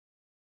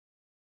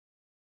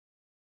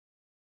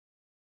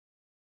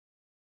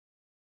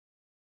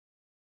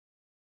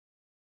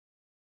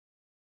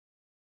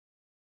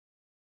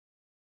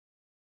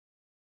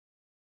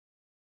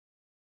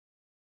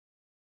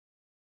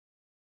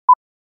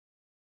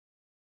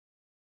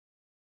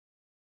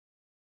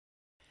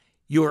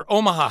Your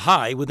Omaha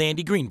High with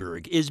Andy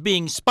Greenberg is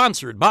being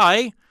sponsored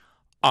by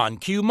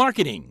OnCue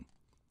Marketing,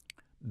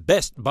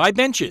 Best Buy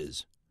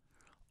Benches,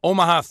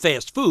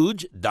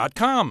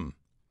 OmahaFastFoods.com,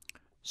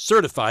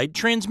 Certified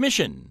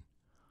Transmission,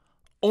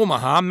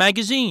 Omaha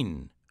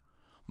Magazine,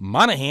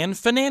 Monahan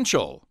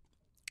Financial,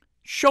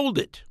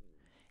 Shold-It,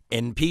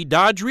 NP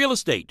Dodge Real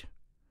Estate,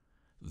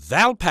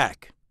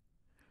 Valpak,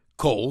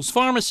 Kohl's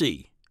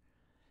Pharmacy,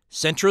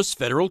 Centrus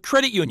Federal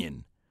Credit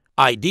Union,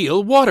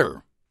 Ideal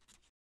Water.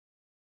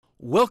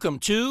 Welcome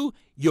to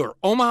Your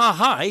Omaha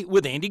High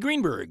with Andy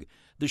Greenberg,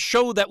 the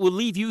show that will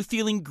leave you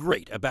feeling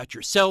great about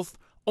yourself,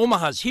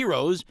 Omaha's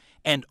heroes,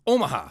 and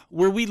Omaha,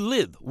 where we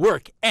live,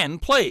 work,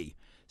 and play.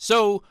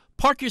 So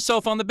park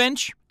yourself on the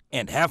bench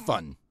and have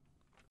fun.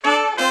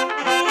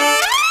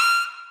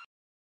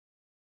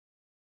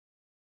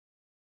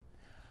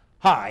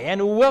 Hi,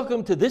 and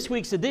welcome to this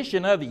week's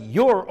edition of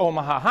Your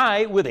Omaha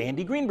High with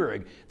Andy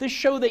Greenberg, the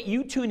show that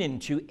you tune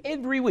into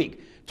every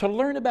week to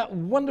learn about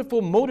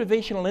wonderful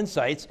motivational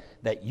insights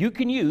that you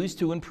can use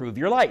to improve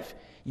your life.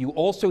 You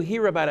also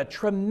hear about a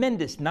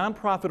tremendous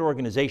nonprofit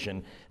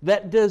organization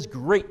that does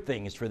great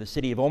things for the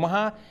city of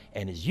Omaha,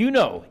 and as you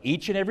know,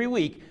 each and every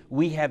week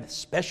we have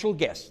special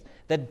guests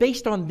that,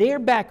 based on their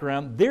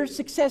background, their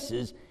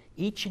successes,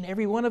 each and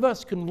every one of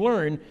us can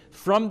learn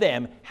from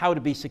them how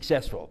to be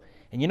successful.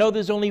 And you know,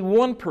 there's only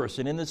one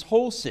person in this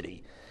whole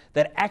city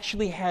that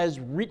actually has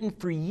written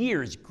for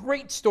years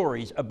great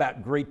stories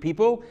about great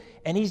people,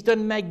 and he's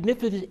done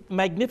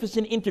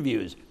magnificent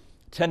interviews.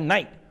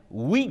 Tonight,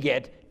 we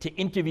get to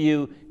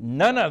interview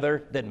none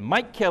other than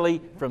Mike Kelly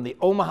from the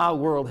Omaha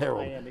World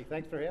Herald. Hi, Andy.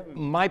 Thanks for having me.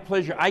 My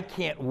pleasure. I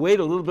can't wait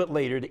a little bit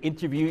later to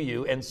interview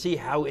you and see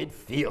how it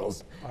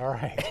feels. All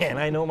right. And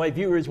I know my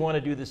viewers want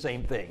to do the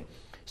same thing.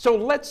 So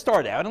let's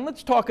start out and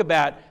let's talk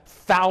about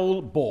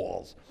foul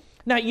balls.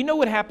 Now, you know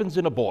what happens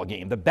in a ball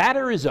game. The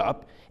batter is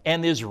up,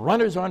 and there's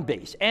runners on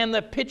base, and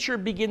the pitcher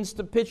begins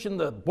to pitch, and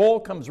the ball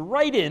comes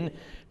right in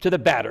to the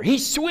batter. He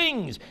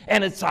swings,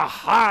 and it's a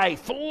high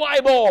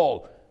fly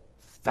ball.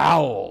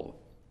 Foul.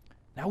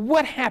 Now,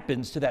 what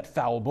happens to that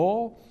foul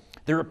ball?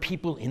 There are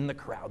people in the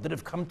crowd that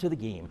have come to the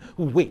game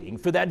waiting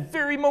for that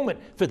very moment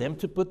for them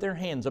to put their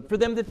hands up, for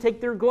them to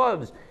take their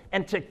gloves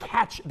and to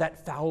catch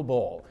that foul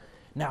ball.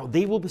 Now,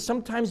 they will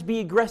sometimes be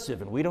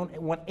aggressive, and we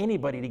don't want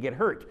anybody to get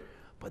hurt.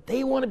 But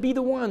they want to be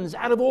the ones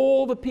out of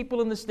all the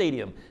people in the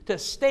stadium to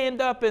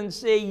stand up and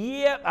say,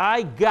 yeah,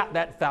 I got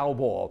that foul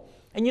ball.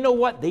 And you know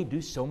what? They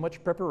do so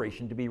much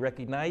preparation to be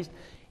recognized.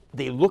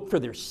 They look for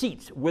their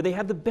seats where they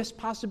have the best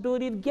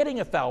possibility of getting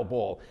a foul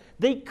ball.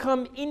 They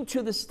come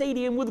into the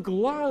stadium with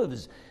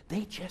gloves.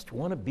 They just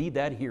want to be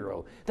that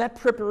hero. That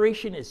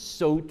preparation is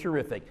so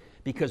terrific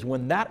because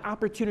when that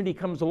opportunity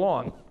comes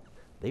along,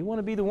 they want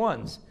to be the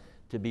ones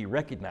to be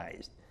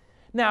recognized.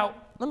 Now,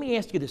 let me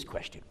ask you this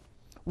question.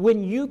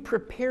 When you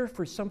prepare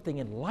for something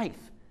in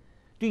life,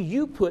 do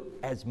you put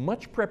as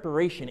much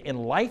preparation in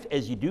life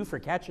as you do for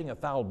catching a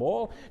foul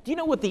ball? Do you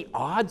know what the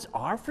odds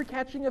are for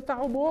catching a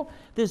foul ball?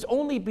 There's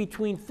only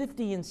between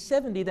 50 and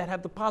 70 that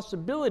have the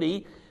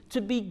possibility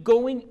to be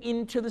going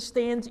into the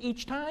stands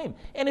each time.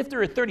 And if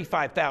there are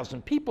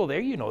 35,000 people there,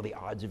 you know the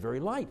odds are very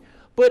light.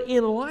 But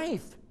in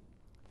life,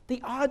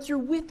 the odds are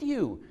with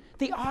you.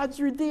 The odds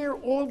are there.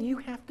 All you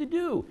have to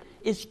do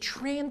is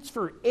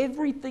transfer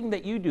everything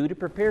that you do to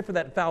prepare for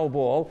that foul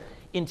ball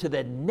into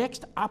the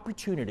next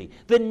opportunity,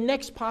 the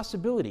next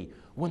possibility,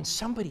 when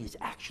somebody is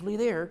actually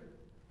there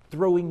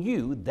throwing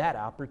you that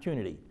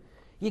opportunity.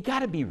 You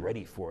got to be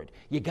ready for it.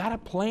 You got to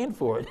plan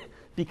for it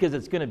because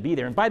it's going to be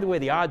there. And by the way,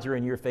 the odds are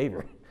in your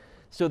favor.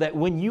 So that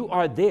when you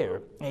are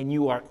there and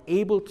you are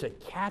able to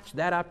catch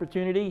that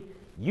opportunity,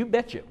 you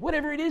betcha,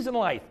 whatever it is in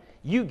life,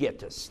 you get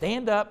to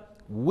stand up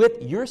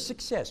with your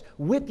success,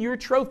 with your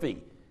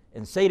trophy,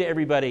 and say to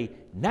everybody,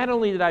 not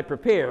only did I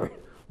prepare,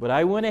 but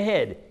I went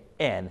ahead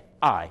and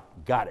I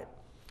got it.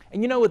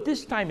 And you know, at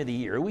this time of the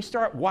year, we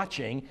start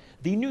watching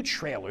the new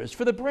trailers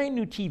for the brand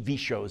new TV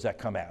shows that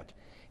come out.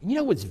 And you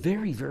know what's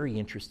very, very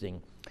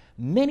interesting?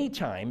 Many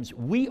times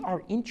we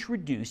are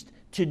introduced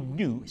to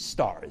new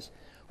stars.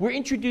 We're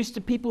introduced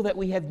to people that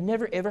we have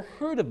never ever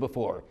heard of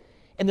before.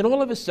 And then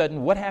all of a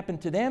sudden, what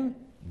happened to them?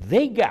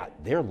 They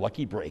got their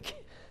lucky break.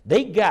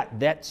 They got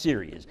that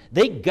series.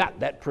 They got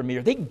that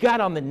premiere. They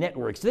got on the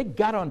networks. They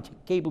got on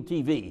cable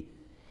TV.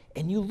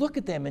 And you look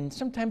at them, and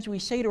sometimes we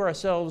say to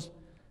ourselves,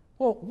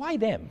 well, why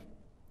them?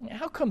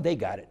 How come they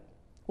got it?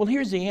 Well,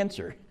 here's the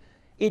answer.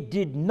 It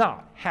did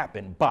not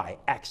happen by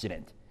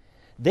accident.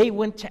 They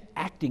went to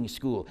acting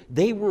school.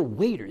 They were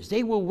waiters.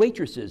 They were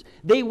waitresses.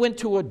 They went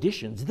to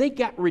auditions. They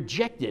got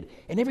rejected.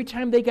 And every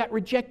time they got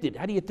rejected,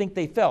 how do you think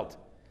they felt?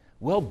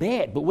 Well,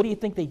 bad. But what do you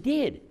think they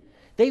did?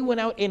 They went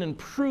out and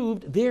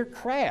improved their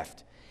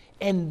craft.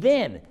 And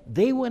then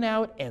they went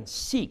out and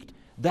seeked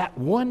that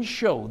one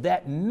show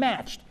that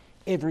matched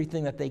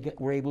everything that they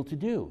were able to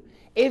do.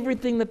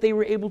 Everything that they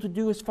were able to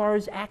do as far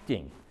as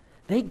acting.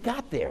 They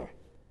got there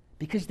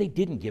because they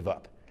didn't give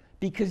up,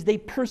 because they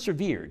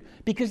persevered,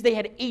 because they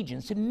had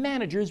agents and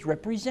managers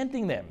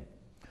representing them.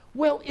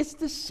 Well, it's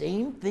the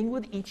same thing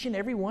with each and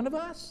every one of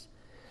us.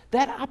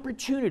 That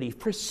opportunity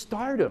for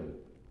stardom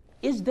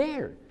is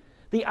there.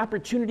 The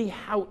opportunity,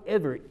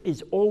 however,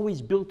 is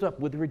always built up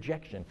with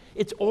rejection.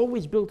 It's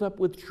always built up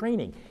with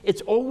training.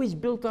 It's always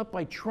built up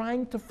by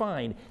trying to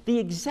find the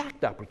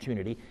exact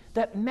opportunity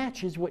that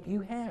matches what you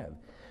have.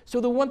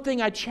 So the one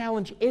thing I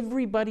challenge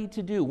everybody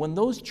to do when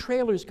those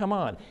trailers come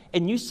on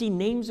and you see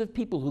names of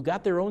people who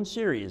got their own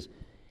series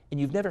and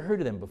you've never heard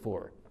of them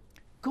before,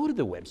 go to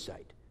the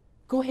website.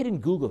 Go ahead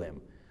and Google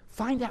them.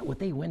 Find out what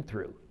they went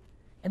through.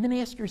 And then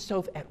ask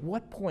yourself, at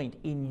what point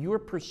in your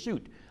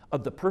pursuit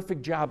of the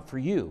perfect job for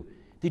you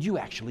did you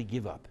actually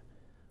give up?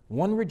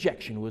 One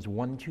rejection was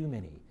one too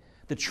many.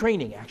 The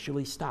training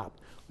actually stopped.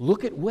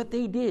 Look at what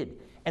they did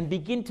and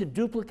begin to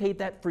duplicate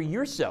that for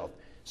yourself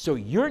so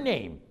your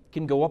name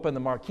can go up on the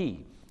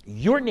marquee.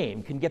 Your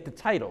name can get the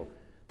title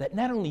that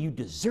not only you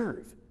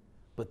deserve,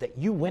 but that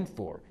you went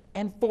for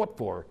and fought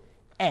for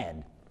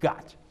and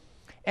got.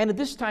 And at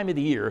this time of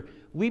the year,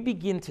 we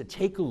begin to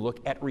take a look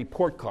at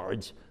report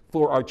cards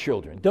for our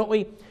children, don't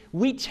we?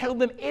 We tell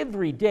them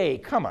every day,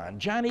 come on,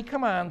 Johnny,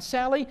 come on,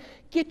 Sally,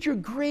 get your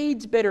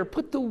grades better,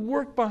 put the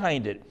work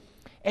behind it.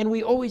 And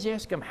we always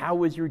ask them, how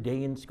was your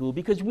day in school?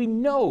 Because we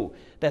know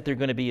that they're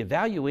going to be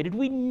evaluated.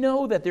 We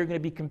know that they're going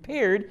to be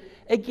compared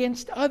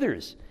against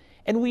others.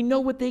 And we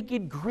know what they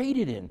get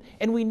graded in.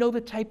 And we know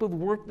the type of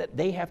work that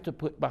they have to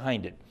put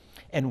behind it.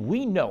 And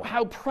we know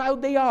how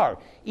proud they are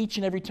each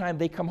and every time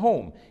they come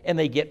home and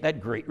they get that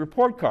great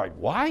report card.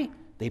 Why?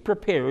 They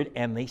prepared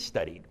and they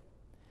studied.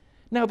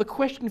 Now, the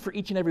question for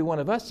each and every one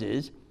of us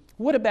is,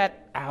 what about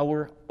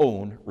our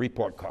own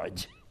report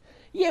cards?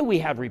 Yeah, we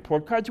have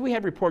report cards. We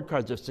have report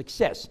cards of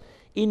success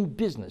in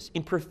business,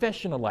 in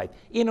professional life,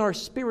 in our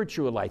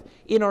spiritual life,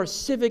 in our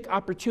civic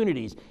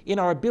opportunities, in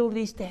our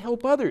abilities to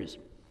help others.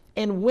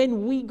 And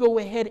when we go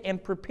ahead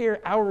and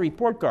prepare our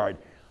report card,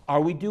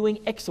 are we doing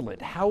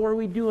excellent? How are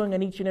we doing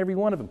on each and every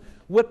one of them?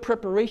 What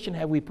preparation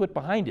have we put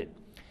behind it?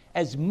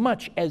 As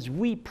much as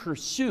we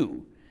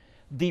pursue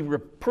the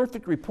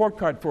perfect report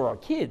card for our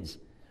kids,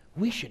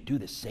 we should do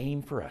the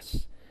same for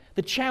us.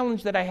 The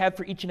challenge that I have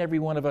for each and every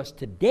one of us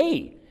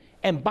today,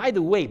 and by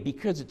the way,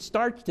 because it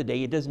starts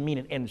today, it doesn't mean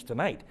it ends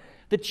tonight.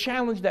 The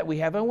challenge that we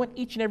have, I want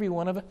each and every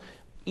one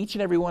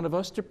of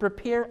us to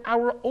prepare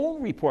our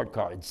own report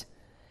cards.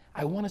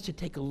 I want us to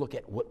take a look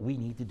at what we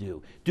need to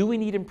do. Do we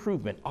need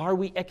improvement? Are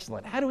we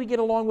excellent? How do we get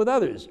along with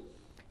others?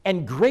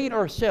 And grade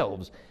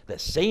ourselves the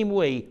same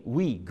way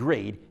we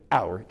grade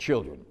our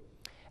children.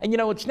 And you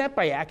know, it's not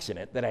by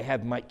accident that I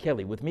have Mike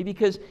Kelly with me,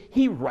 because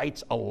he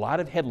writes a lot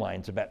of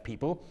headlines about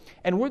people,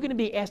 and we're going to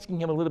be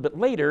asking him a little bit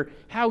later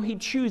how he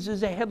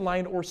chooses a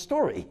headline or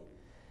story.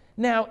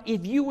 Now,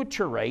 if you were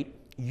to write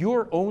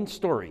your own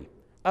story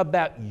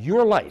about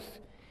your life,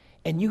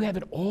 and you have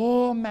it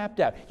all mapped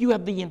out, you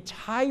have the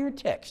entire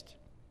text,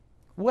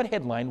 what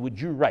headline would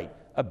you write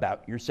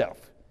about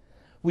yourself?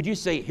 Would you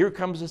say, here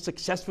comes a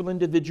successful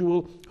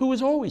individual who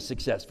is always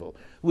successful?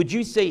 Would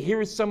you say,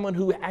 here is someone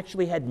who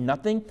actually had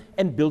nothing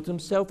and built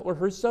himself or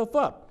herself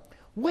up?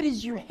 What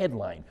is your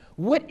headline?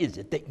 What is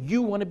it that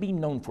you want to be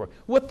known for?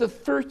 What the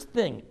first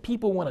thing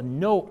people want to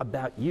know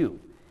about you?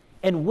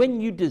 And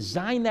when you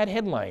design that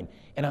headline,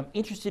 and I'm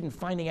interested in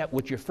finding out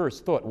what your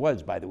first thought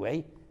was, by the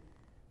way,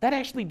 that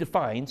actually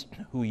defines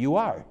who you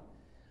are.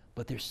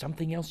 But there's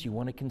something else you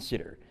want to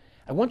consider.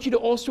 I want you to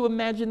also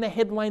imagine the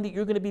headline that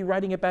you're going to be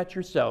writing about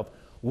yourself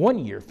 1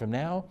 year from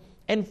now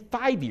and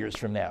 5 years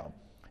from now.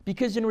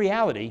 Because in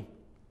reality,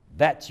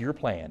 that's your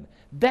plan.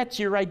 That's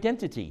your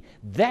identity.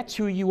 That's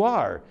who you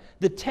are.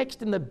 The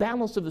text and the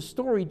balance of the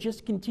story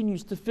just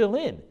continues to fill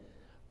in.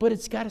 But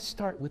it's got to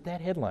start with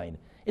that headline.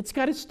 It's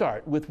got to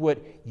start with what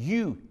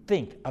you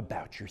think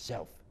about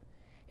yourself.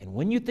 And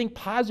when you think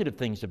positive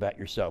things about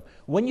yourself,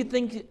 when you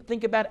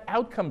think about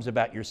outcomes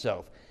about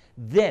yourself,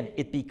 then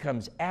it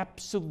becomes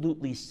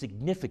absolutely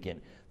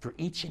significant for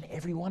each and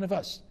every one of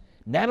us,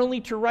 not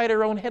only to write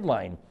our own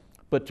headline,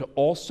 but to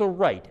also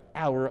write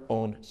our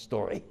own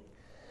story.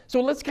 So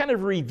let's kind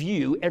of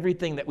review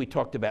everything that we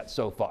talked about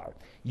so far.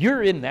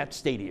 You're in that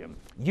stadium.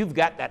 You've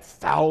got that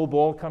foul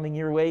ball coming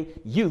your way.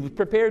 You've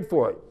prepared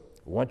for it.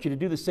 I want you to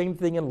do the same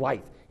thing in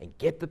life and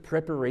get the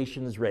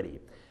preparations ready.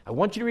 I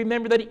want you to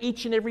remember that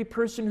each and every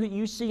person who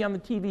you see on the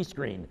TV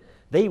screen,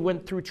 they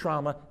went through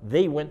trauma,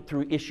 they went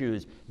through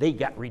issues, they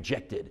got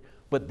rejected,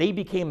 but they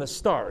became the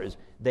stars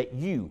that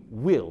you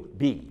will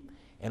be.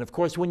 And of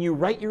course, when you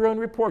write your own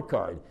report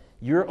card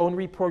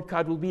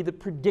will be the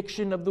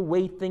prediction of the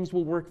way things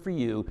will work for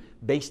you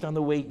based on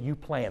the way you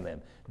plan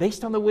them,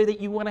 based on the way that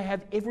you want to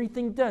have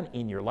everything done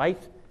in your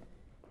life.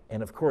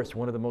 And of course,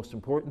 one of the most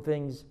important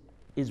things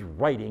is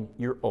writing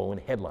your own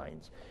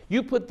headlines.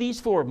 You put these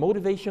 4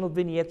 motivational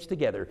vignettes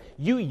together,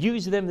 you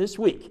use them this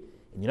week,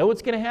 and you know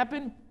what's going to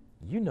happen?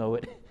 You know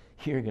it.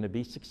 You're going to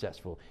be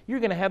successful. You're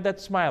going to have that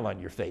smile on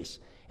your face,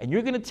 and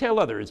you're going to tell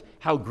others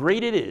how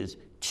great it is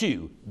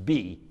to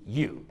be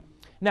you.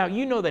 Now,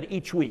 you know that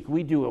each week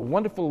we do a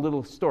wonderful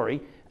little story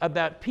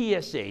about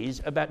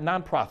PSAs, about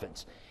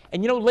nonprofits.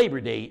 And you know, Labor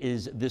Day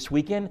is this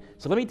weekend,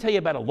 so let me tell you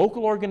about a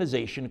local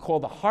organization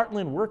called the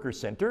Heartland Worker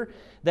Center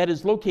that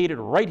is located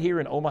right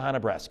here in Omaha,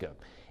 Nebraska.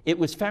 It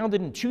was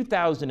founded in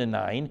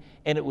 2009,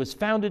 and it was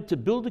founded to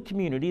build a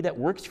community that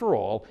works for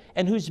all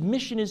and whose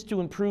mission is to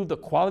improve the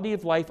quality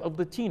of life of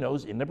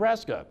Latinos in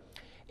Nebraska.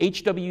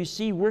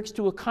 HWC works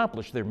to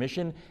accomplish their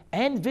mission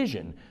and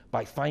vision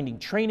by finding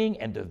training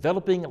and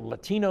developing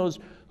Latinos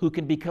who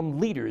can become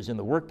leaders in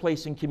the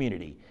workplace and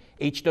community.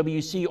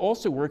 HWC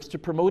also works to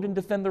promote and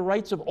defend the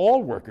rights of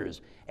all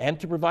workers and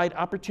to provide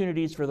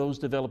opportunities for those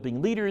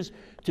developing leaders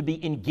to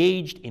be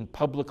engaged in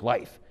public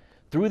life.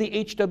 Through the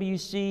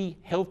HWC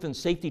Health and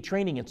Safety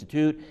Training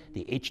Institute,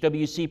 the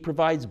HWC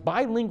provides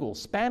bilingual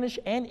Spanish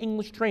and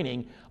English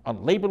training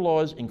on labor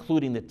laws,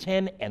 including the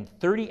 10 and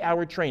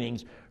 30-hour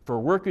trainings for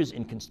workers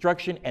in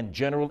construction and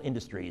general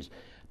industries.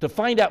 To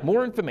find out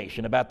more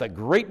information about the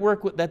great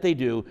work that they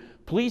do,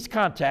 please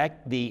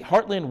contact the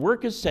Heartland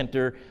Workers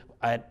Center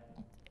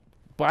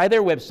by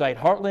their website,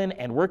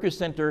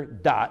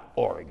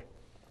 heartlandandworkerscenter.org.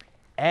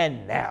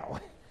 And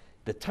now,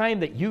 the time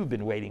that you've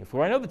been waiting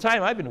for, I know the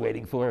time I've been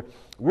waiting for,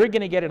 we're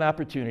going to get an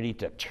opportunity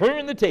to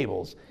turn the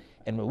tables.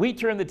 And when we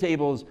turn the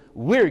tables,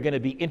 we're going to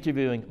be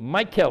interviewing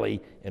Mike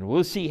Kelly, and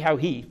we'll see how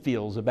he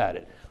feels about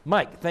it.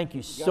 Mike, thank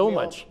you so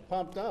much.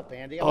 Pumped up,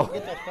 Andy. I'm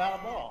going to get that foul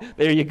ball.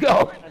 There you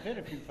go. I've hit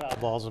a few foul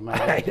balls in my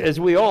life. As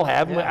we all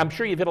have. Yeah. I'm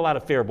sure you've hit a lot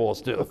of fair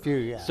balls, too. A few,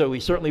 yeah. So we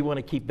certainly want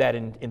to keep that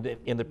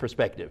in the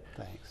perspective.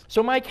 Thanks.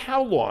 So, Mike,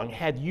 how long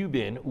had you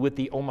been with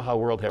the Omaha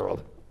World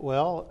Herald?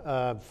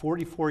 Well,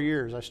 44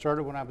 years. I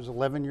started when I was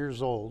 11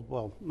 years old.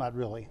 Well, not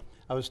really.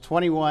 I was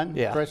 21,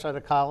 fresh out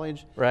of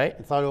college. Right.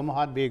 I thought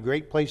Omaha would be a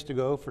great place to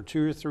go for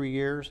 2 or 3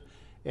 years,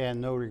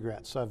 and no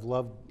regrets. I've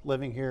loved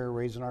living here,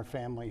 raising our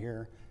family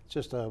here. It's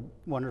just a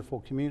wonderful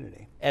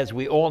community. As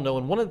we all know,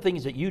 and one of the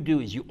things that you do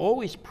is you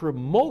always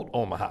promote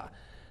Omaha.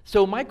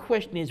 So my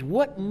question is,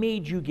 what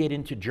made you get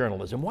into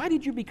journalism? Why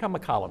did you become a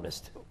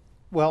columnist?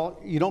 Well,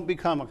 you don't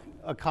become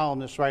a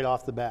columnist right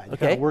off the bat. You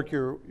kind of work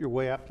your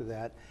way up to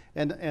that.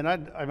 And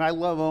I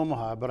love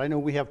Omaha, but I know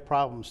we have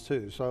problems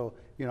too. So,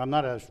 you know, I'm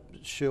not a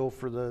shill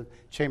for the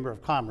Chamber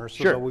of Commerce,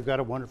 sure. although we've got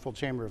a wonderful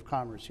Chamber of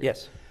Commerce here.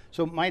 Yes.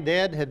 So my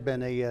dad had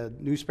been a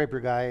newspaper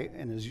guy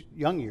in his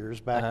young years,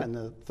 back in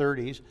the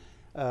 30s,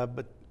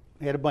 but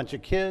he had a bunch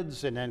of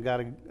kids and then got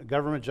a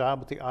government job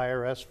with the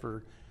IRS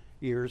for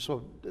years.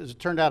 So as it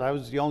turned out, I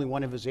was the only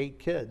one of his 8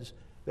 kids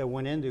that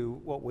went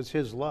into what was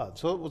his love.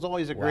 So it was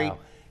always a great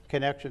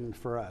connection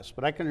for us.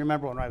 But I can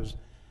remember when I was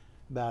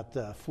about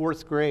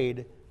 4th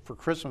grade, for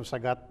Christmas, I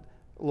got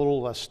a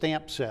little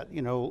stamp set,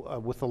 you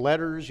know, with the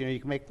letters. You know, you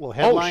can make little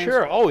headlines. Oh,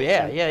 sure. Oh,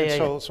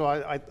 yeah, So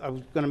I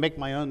was going to make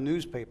my own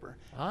newspaper.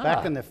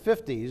 Back in the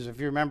 50s, if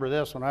you remember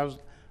this, when I was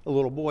a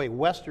little boy,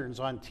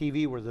 Westerns on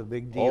TV were the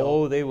big deal.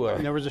 Oh, they were.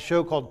 And there was a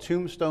show called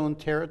Tombstone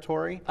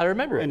Territory. I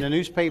remember it. And the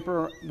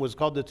newspaper was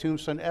called the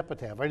Tombstone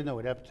Epitaph. I didn't know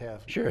what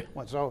epitaph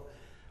was. So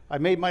I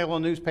made my little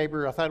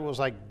newspaper. I thought it was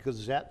like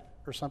Gazette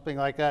or something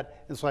like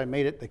that. And so I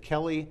made it the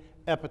Kelly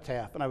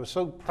Epitaph. And I was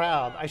so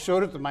proud. I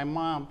showed it to my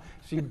mom.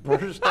 She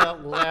burst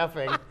out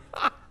laughing.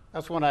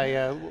 That's when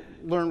I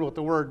learned what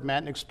the word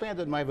meant and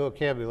expanded my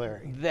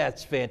vocabulary.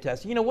 That's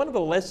fantastic. You know, one of the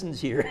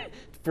lessons here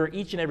for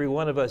each and every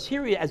one of us,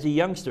 here as a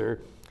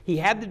youngster, he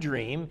had the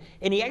dream,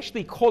 and he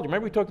actually called it.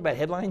 Remember we talked about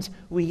headlines?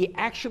 He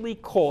actually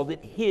called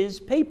it his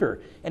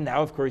paper. And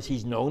now, of course,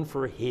 he's known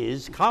for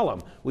his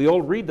column. We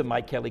all read the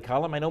Mike Kelly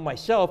column. I know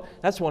myself,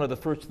 that's one of the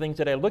first things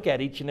that I look at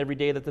each and every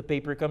day that the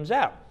paper comes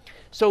out.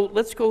 So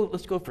let's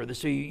go further.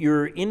 So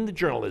you're in the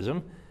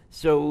journalism.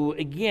 So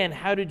again,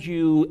 how did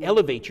you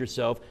elevate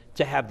yourself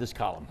to have this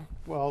column?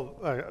 Well,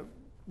 I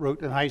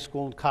wrote in high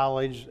school and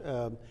college.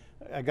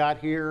 I got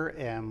here,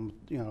 and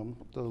you know,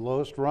 the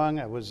lowest rung.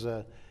 I was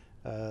a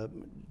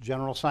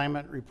general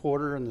assignment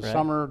reporter in the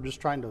summer, just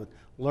trying to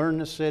learn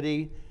the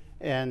city.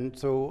 And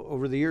so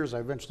over the years, I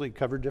eventually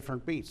covered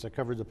different beats. I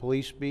covered the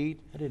police beat.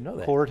 I didn't know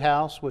that.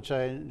 Courthouse, which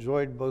I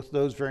enjoyed both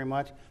those very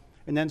much.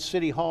 And then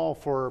City Hall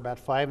for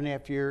about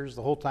 5.5 years,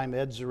 the whole time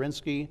Ed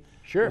Zirinsky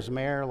was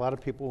mayor. A lot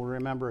of people will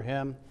remember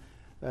him.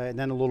 And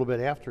then a little bit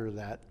after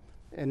that.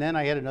 And then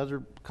I had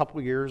another couple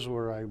of years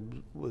where I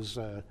was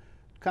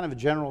kind of a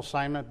general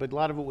assignment, but a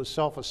lot of it was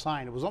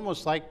self-assigned. It was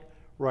almost like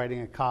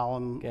writing a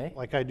column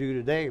like I do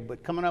today,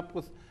 but coming up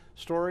with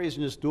stories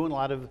and just doing a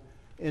lot of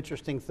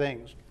interesting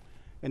things.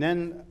 And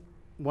then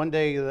one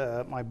day,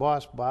 my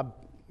boss, Bob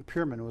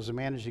Pierman, was the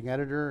managing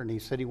editor, and he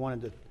said he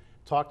wanted to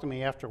talk to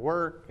me after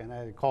work, and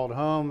I called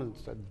home and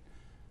said,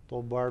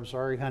 told Barb,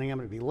 sorry, honey, I'm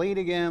going to be late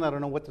again. I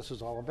don't know what this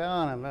is all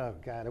about. I'm, oh,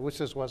 God, I wish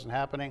this wasn't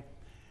happening.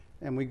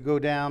 And we go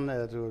down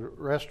to a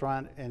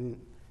restaurant, and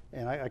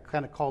I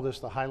kind of call this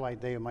the highlight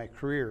day of my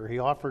career. He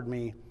offered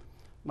me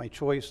my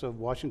choice of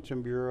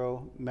Washington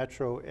Bureau,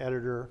 Metro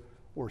editor,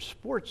 or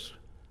sports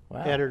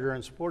editor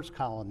and sports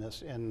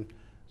columnist. And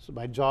so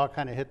my jaw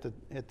kind of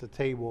hit the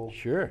table.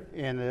 Sure.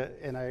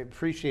 And I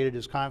appreciated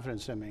his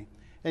confidence in me.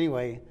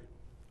 Anyway,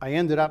 I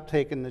ended up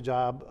taking the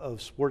job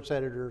of sports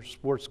editor,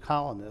 sports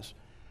columnist.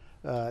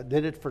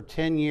 Did it for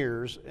 10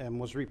 years and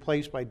was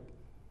replaced by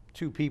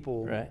two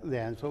people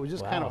then, so it was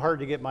just kind Wow. of hard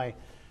to get my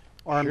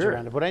arms Sure.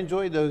 around it. But I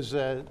enjoyed those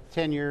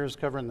 10 years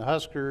covering the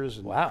Huskers.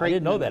 And Wow, I Creighton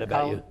didn't know in that the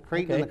about you.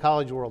 Creighton Okay. in the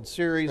College World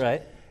Series.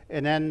 Right.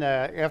 And then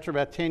after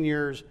about 10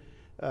 years,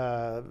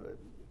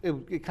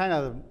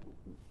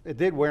 it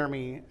did wear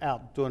me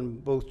out doing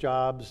both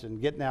jobs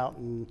and getting out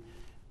and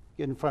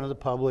getting in front of the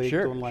public,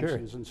 Sure, doing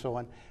luncheons and so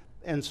on.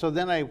 And so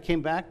then I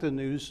came back to the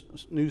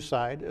news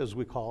side, as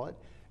we call it.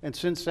 And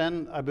since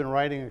then, I've been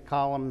writing a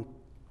column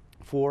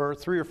for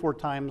 3 or 4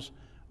 times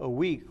a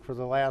week for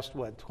the last,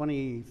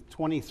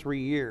 23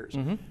 years.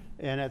 Mm-hmm.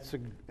 And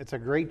it's a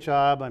great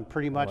job. I'm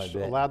pretty much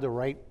bet. allowed to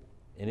write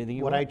Anything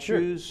you what want? I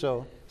choose.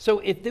 Sure. So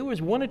if there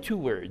was 1 or 2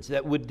 words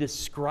that would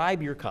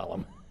describe your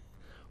column,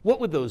 what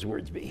would those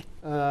words be?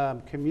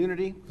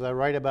 Community, because I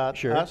write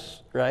about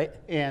us. Right.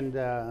 And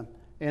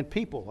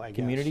people, I guess.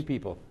 Community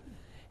people.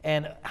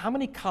 And how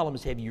many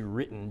columns have you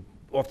written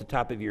off the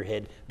top of your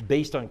head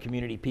based on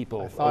community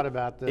people? I thought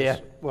about this. Yeah.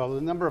 Well,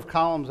 the number of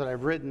columns that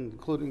I've written,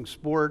 including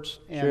sports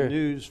and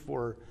news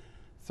for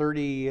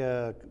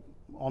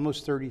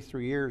almost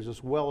 33 years,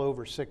 is well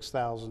over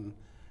 6,000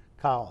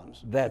 columns.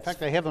 In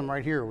fact, I have them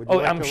right here. Would you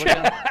like I'm to sure. look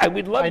at them? I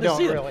would love to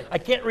see them. Really. I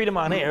can't read them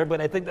on air, but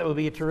I think that would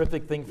be a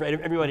terrific thing for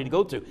everybody to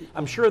go to.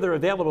 I'm sure they're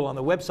available on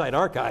the website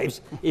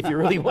archives if you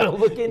really want to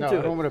look into it. No,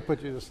 I don't want to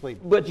put you to sleep.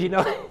 But you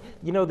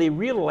know, the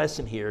real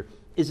lesson here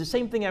is the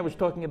same thing I was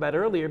talking about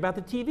earlier about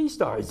the TV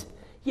stars.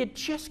 You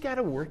just got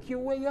to work your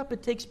way up.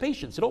 It takes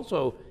patience. It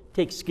also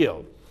takes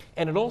skill.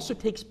 And it also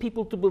takes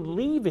people to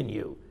believe in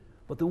you.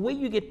 But the way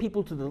you get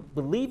people to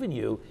believe in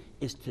you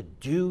is to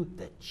do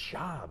the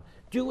job.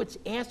 Do what's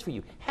asked for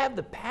you. Have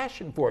the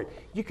passion for it.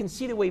 You can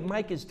see the way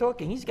Mike is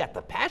talking. He's got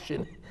the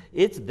passion.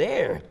 It's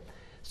there.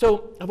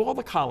 So of all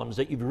the columns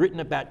that you've written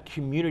about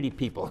community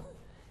people,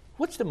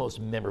 what's the most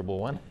memorable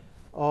one?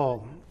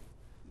 Oh,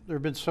 there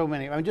have been so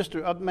many.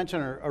 I'll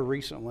mention a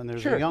recent one.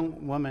 There's a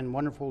young woman,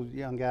 wonderful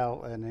young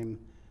gal named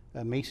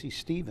Macy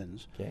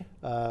Stevens,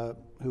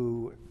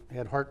 who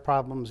had heart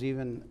problems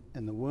even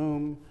in the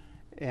womb,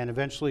 and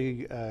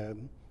eventually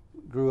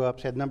grew up,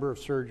 had a number of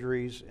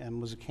surgeries,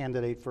 and was a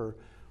candidate for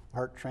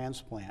heart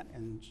transplant.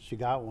 And she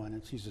got one,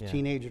 and she's a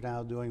teenager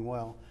now, doing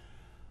well.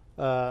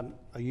 A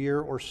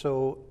year or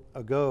so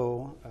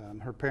ago,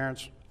 her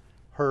parents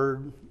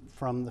heard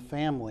from the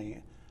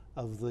family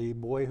of the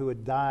boy who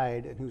had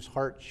died and whose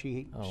heart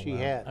she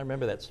had. I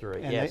remember that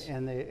story. And yes.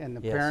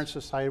 The parents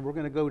decided, we're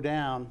going to go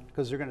down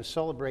because they're going to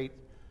celebrate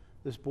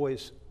this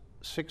boy's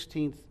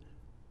 16th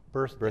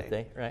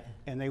birthday. Right.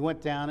 And they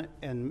went down,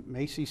 and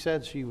Macy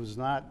said she was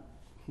not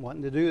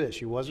wanting to do this.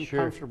 She wasn't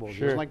comfortable.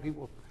 She doesn't like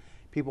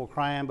people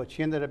crying, but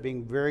she ended up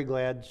being very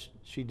glad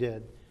she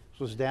did. This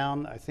was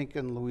down, I think,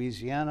 in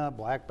Louisiana,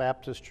 Black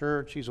Baptist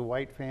Church. She's a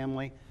white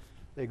family.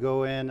 They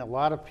go in, a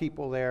lot of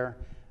people there.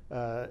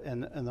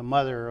 And the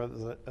mother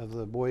of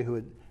the boy who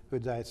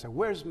had died said,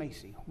 "Where's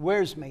Macy?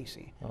 Where's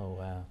Macy?" Oh,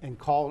 wow. And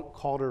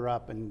called her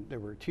up, and there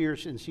were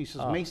tears. And she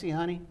says, "Macy,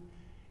 honey,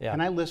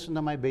 can I listen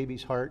to my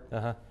baby's heart?"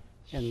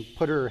 And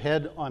put her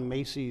head on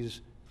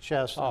Macy's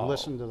chest and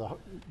listen to the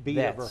beat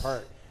of her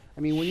heart.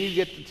 I mean, when you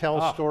get to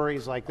tell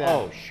stories like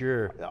that,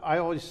 I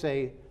always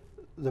say,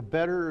 the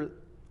better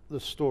the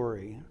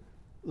story,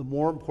 the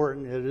more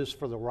important it is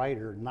for the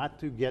writer not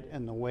to get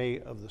in the way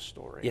of the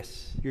story.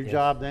 Yes. Your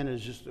job then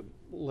is just to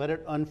let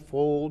it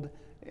unfold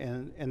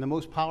in the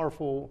most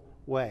powerful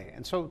way.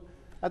 And so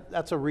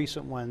that's a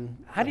recent one.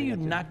 How do you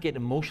not get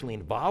emotionally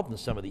involved in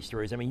some of these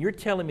stories? I mean, you're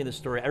telling me the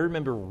story. I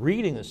remember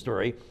reading the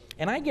story,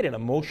 and I get an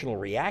emotional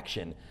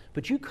reaction.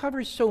 But you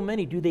cover so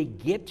many. Do they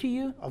get to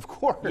you? Of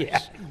course. Yeah,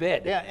 I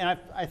bet. Yeah, and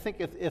I think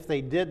if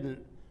they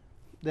didn't,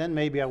 then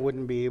maybe I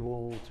wouldn't be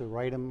able to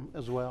write them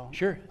as well.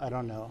 Sure. I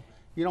don't know.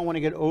 You don't want to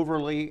get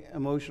overly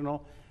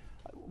emotional.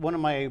 One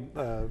of my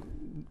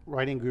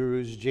writing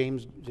gurus,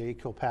 James J.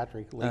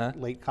 Kilpatrick,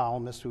 late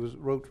columnist who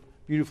wrote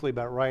beautifully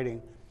about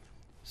writing,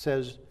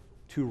 says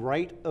to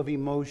write of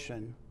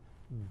emotion,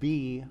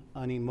 be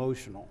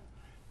unemotional.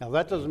 Now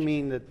that doesn't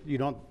mean that you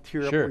don't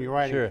tear up when you're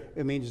writing.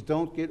 It means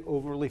don't get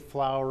overly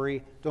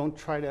flowery. Don't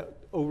try to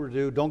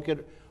overdo. Don't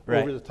get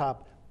over the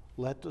top.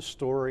 Let the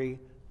story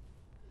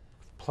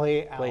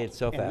play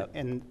itself out.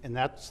 And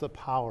that's the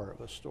power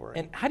of a story.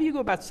 And how do you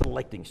go about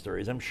selecting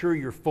stories? I'm sure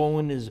your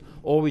phone is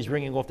always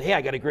ringing off, hey,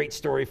 I got a great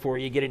story for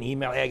you. You get an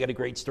email, hey, I got a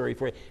great story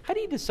for you. How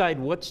do you decide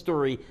what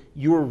story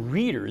your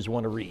readers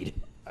want to read?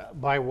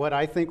 By what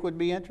I think would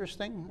be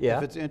interesting.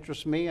 If it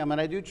interests me. I mean,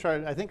 I do try.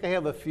 I think I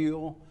have a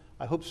feel,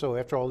 I hope so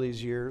after all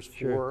these years,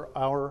 for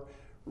our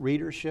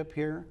readership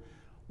here,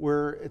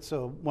 where it's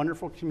a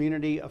wonderful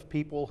community of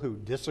people who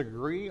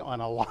disagree on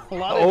a lot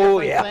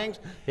of different things,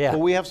 but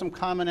we have some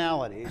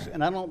commonalities.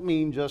 And I don't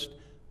mean just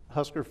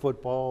Husker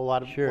football. A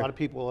lot of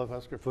people love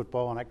Husker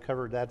football, and I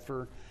covered that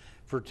for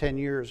 10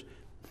 years.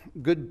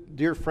 Good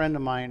dear friend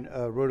of mine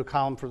wrote a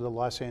column for the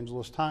Los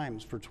Angeles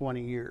Times for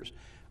 20 years.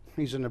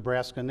 He's a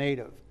Nebraska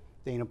native,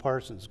 Dana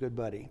Parsons, good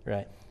buddy.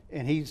 Right.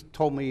 And he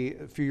told me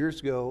a few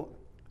years ago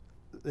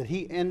that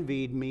he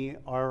envied me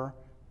our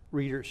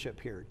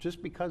readership here,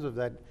 just because of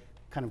that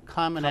kind of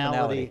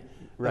commonality.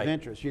 Of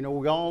interest. You know,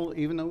 we all,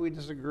 even though we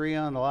disagree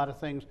on a lot of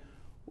things,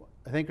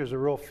 I think there's a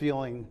real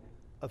feeling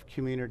of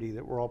community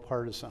that we're all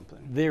part of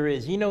something. There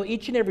is. You know,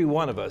 each and every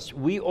one of us,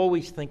 we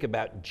always think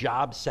about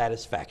job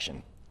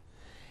satisfaction.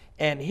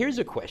 And here's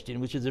a question,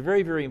 which is a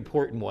very, very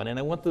important one, and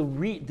I want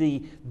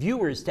the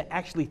viewers to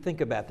actually think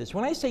about this.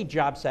 When I say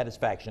job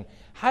satisfaction,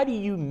 how do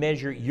you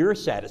measure your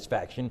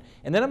satisfaction?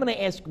 And then I'm going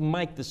to ask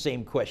Mike the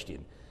same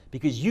question,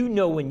 because you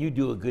know when you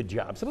do a good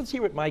job. So let's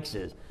hear what Mike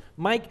says.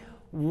 Mike,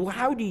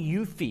 how do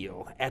you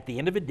feel at the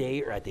end of a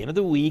day, or at the end of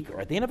the week, or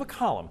at the end of a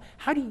column?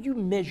 How do you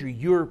measure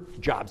your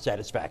job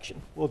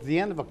satisfaction? Well, at the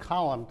end of a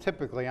column,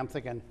 typically I'm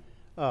thinking,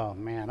 oh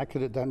man, I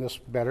could have done this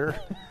better.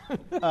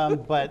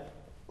 But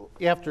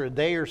after a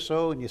day or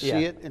so and you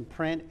see it in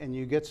print and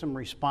you get some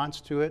response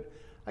to it,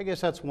 I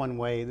guess that's one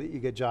way that you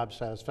get job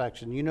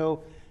satisfaction. You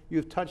know,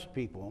 you've touched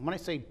people. And when I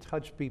say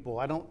touch people,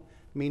 I don't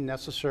mean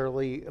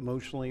necessarily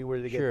emotionally where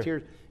they get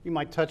tears. You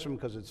might touch them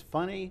because it's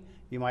funny.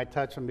 You might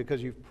touch them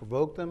because you've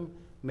provoked them,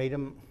 made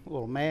them a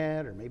little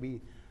mad, or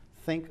maybe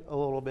think a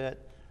little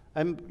bit.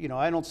 You know,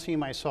 I don't see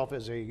myself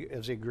as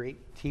a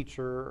great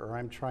teacher, or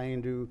I'm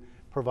trying to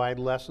provide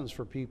lessons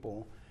for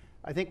people.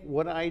 I think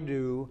what I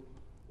do,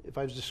 if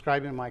I was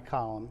describing my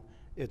column,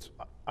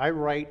 I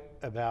write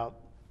about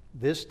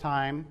this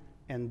time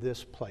and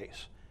this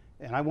place.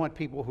 And I want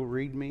people who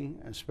read me,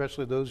 and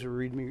especially those who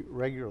read me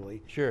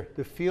regularly,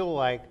 to feel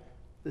like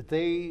that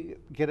they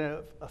get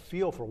a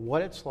feel for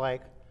what it's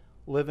like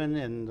living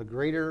in the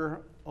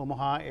greater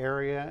Omaha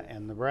area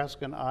and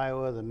Nebraska and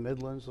Iowa, the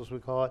Midlands as we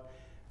call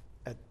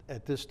it,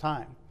 at this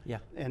time. Yeah.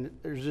 And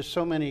there's just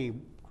so many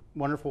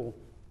wonderful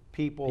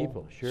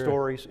people,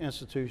 stories,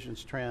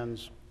 institutions,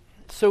 trends.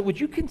 So would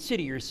you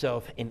consider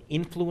yourself an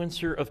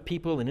influencer of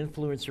people, an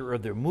influencer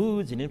of their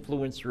moods, an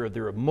influencer of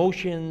their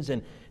emotions?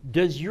 And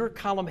does your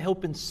column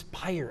help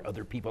inspire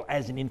other people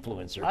as an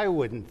influencer? I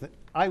wouldn't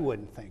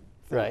think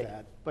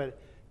that. But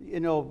you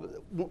know,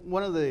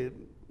 one of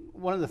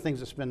the things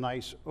that's been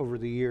nice over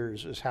the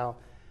years is how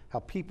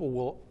people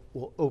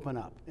will open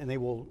up and they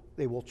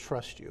will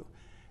trust you.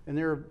 And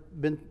there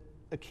have been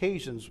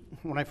occasions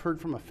when I've heard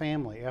from a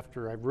family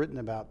after I've written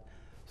about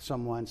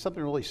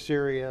something really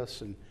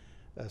serious, and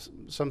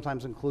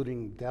sometimes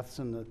including deaths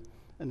in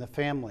the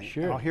family.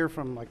 And I'll hear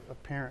from like a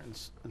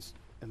parent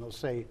and they'll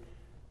say,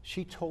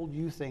 she told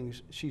you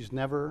things she's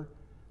never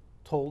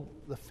told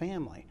the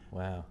family.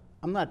 Wow.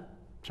 I'm not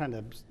trying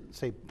to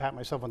say pat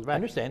myself on the back. I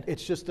understand.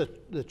 It's just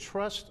the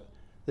trust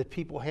that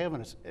people have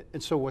in us.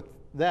 And so with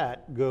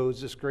that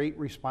goes this great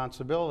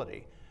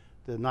responsibility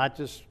to not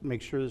just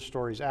make sure the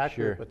story's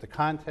accurate, but the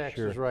context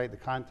is right, the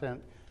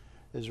content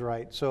is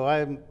right. So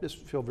I just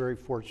feel very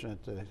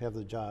fortunate to have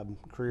the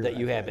career that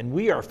you have. And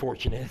we are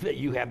fortunate that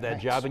you have that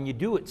job, and you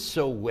do it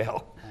so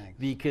well. Thanks.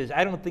 Because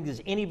I don't think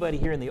there's anybody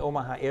here in the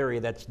Omaha area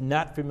that's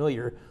not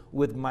familiar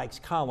with Mike's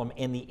column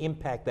and the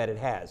impact that it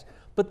has.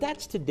 But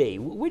that's today.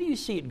 Where do you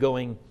see it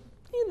going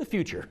in the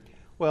future?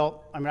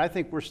 Well, I mean, I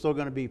think we're still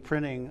going to be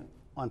printing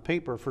on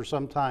paper for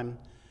some time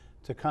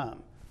to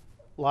come.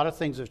 A lot of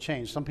things have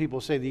changed. Some people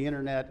say the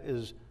internet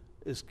is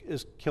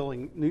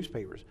killing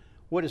newspapers.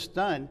 What it's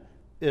done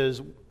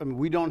is, I mean,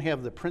 we don't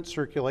have the print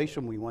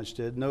circulation we once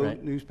did. No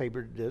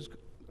newspaper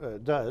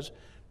does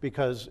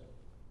because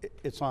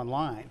it's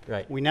online.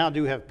 Right. We now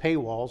do have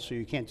paywalls, so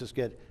you can't just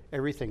get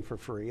everything for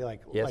free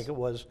like it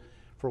was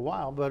for a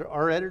while. But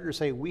our editors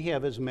say we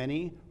have as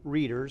many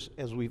readers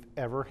as we've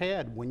ever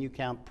had when you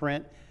count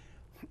print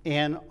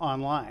and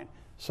online.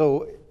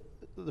 So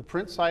the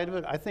print side of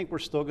it, I think we're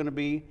still going to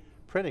be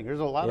printing. There's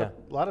a lot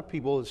of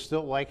people that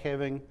still like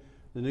having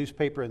the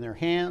newspaper in their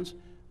hands.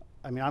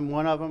 I mean, I'm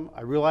one of them.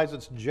 I realize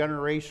it's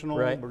generational.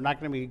 We're not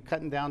going to be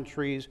cutting down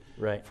trees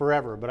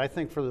forever. But I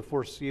think for the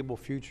foreseeable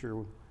future,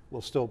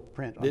 we'll still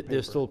print on paper.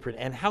 There's still print.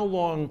 And how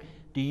long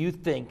do you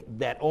think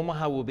that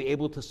Omaha will be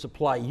able to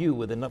supply you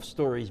with enough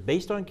stories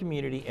based on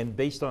community and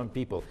based on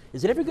people?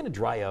 Is it ever going to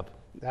dry up?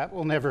 That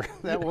will never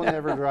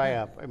dry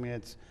up. I mean,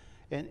 it's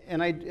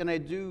and I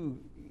do.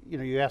 You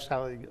know, you asked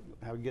how you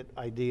get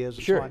ideas.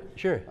 And so on.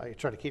 I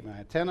try to keep my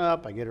antenna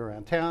up. I get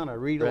around town. I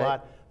read a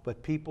lot.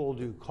 But people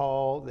do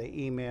call, they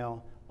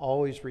email,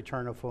 always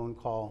return a phone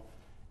call.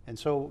 And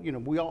so, you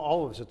know,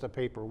 all of us at the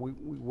paper, we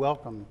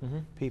welcome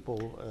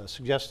people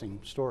suggesting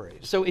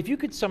stories. So if you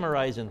could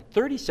summarize in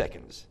 30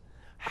 seconds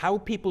how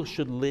people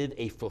should live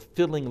a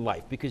fulfilling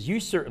life, because you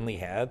certainly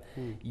have.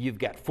 You've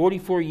got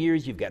 44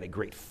 years, you've got a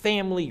great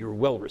family, you're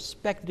well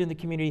respected in the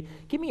community.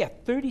 Give me a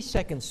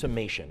 30-second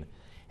summation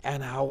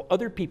on how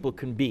other people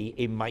can be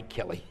a Mike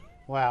Kelly.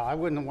 Wow, I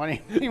wouldn't want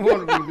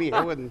anyone to be me.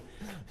 I wouldn't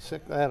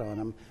sick that on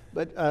them.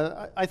 But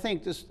I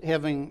think just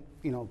having,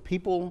 you know,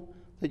 people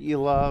that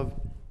you love,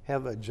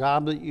 have a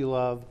job that you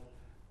love,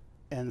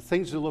 and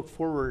things to look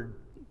forward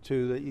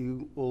to that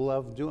you will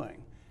love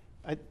doing.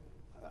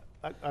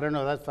 I don't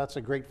know, that's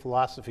a great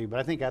philosophy, but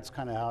I think that's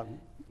kind of how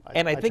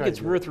I think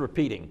it's worth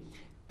repeating.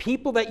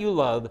 people that you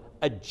love,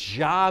 a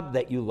job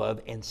that you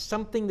love, and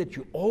something that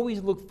you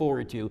always look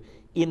forward to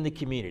in the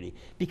community.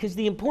 Because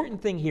the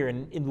important thing here,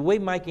 and in the way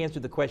Mike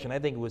answered the question, I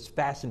think it was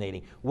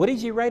fascinating. What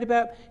is he right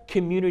about?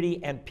 Community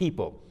and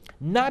people.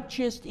 Not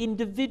just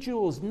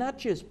individuals, not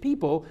just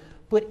people,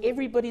 but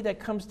everybody that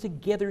comes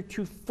together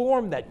to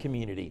form that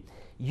community.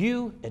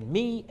 You and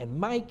me and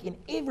Mike and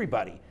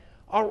everybody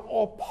are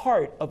all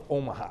part of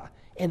Omaha.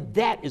 And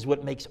that is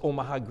what makes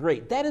Omaha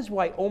great. That is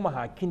why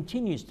Omaha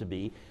continues to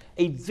be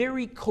a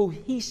very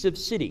cohesive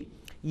city.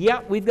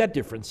 Yeah, we've got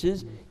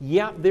differences.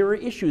 Yeah, there are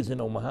issues in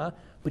Omaha.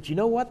 But you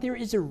know what? There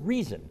is a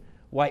reason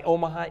why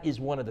Omaha is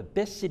one of the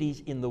best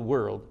cities in the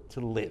world to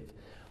live.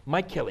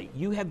 Mike Kelly,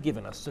 you have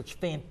given us such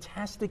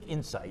fantastic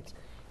insights,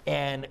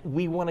 and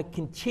we want to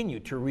continue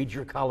to read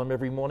your column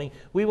every morning.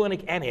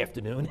 And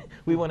afternoon.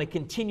 We want to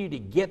continue to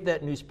get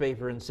that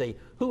newspaper and say,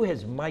 who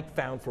has Mike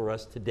found for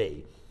us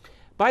today?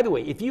 By the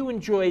way, if you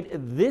enjoyed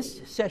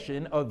this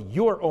session of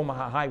Your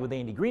Omaha High with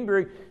Andy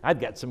Greenberg, I've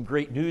got some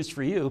great news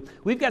for you.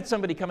 We've got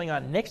somebody coming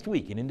on next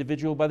week, an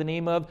individual by the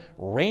name of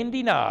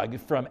Randy Nog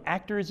from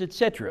Actors,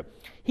 Etc.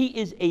 He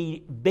is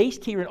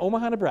based here in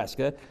Omaha,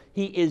 Nebraska.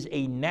 He is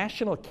a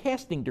national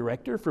casting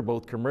director for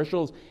both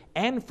commercials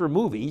and for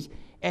movies,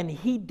 and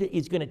he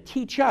is going to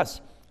teach us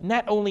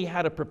not only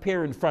how to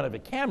prepare in front of a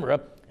camera,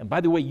 and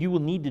by the way, you will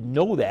need to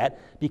know that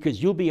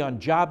because you'll be on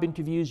job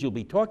interviews, you'll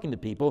be talking to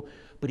people,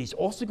 but he's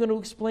also going to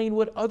explain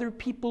what other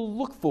people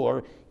look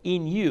for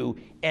in you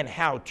and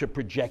how to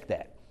project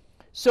that.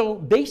 So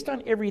based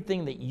on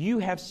everything that you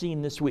have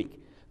seen this week,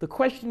 the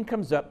question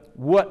comes up,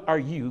 what are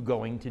you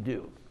going to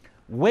do?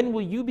 When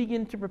will you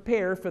begin to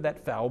prepare for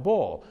that foul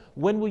ball?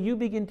 When will you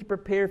begin to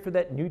prepare for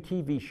that new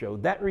TV show,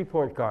 that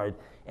report card?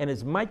 And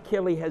as Mike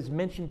Kelly has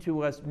mentioned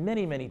to us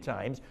many, many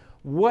times,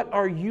 what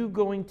are you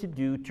going to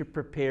do to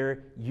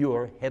prepare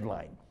your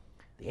headline?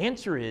 The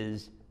answer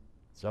is,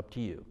 it's up to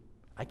you.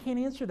 I can't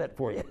answer that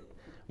for you.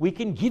 We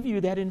can give you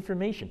that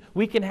information.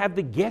 We can have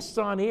the guests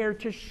on air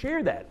to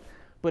share that.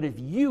 But if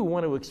you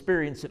want to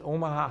experience it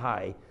Omaha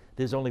High,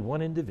 there's only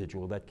one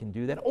individual that can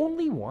do that.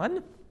 Only one.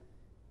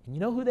 And you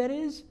know who that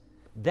is?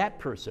 That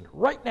person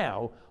right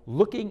now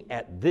looking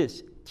at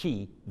this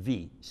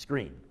TV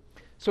screen.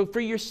 So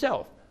for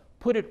yourself,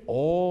 put it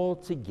all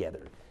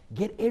together.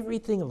 Get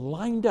everything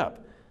lined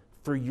up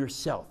for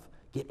yourself.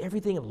 Get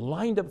everything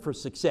lined up for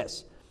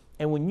success.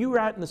 And when you're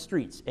out in the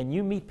streets and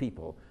you meet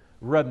people,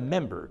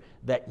 remember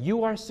that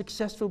you are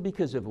successful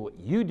because of what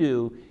you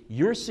do.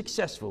 You're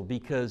successful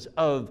because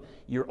of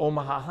your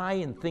Omaha High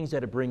and things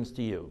that it brings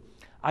to you.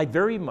 I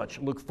very much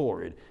look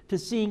forward to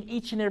seeing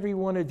each and every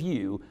one of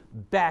you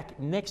back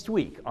next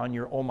week on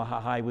your Omaha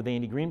High with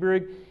Andy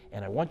Greenberg.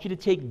 And I want you to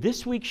take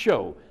this week's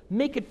show,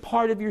 make it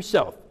part of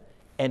yourself,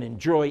 and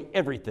enjoy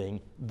everything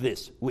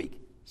this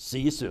week. See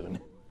you soon.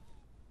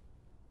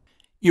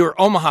 Your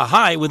Omaha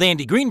High with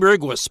Andy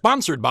Greenberg was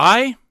sponsored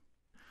by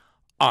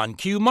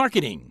OnCue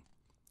Marketing,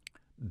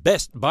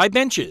 Best Buy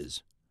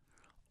Benches,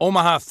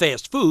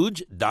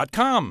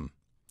 OmahaFastFoods.com,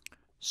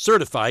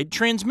 Certified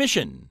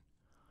Transmission,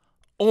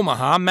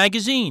 Omaha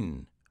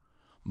Magazine,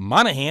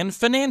 Monahan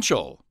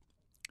Financial,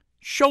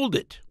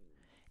 Sholdit,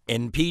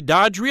 NP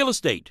Dodge Real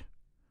Estate,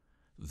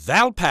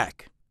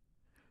 Valpak,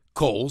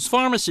 Kohl's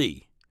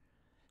Pharmacy,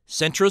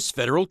 Centrus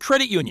Federal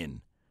Credit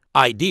Union,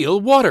 Ideal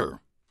Water,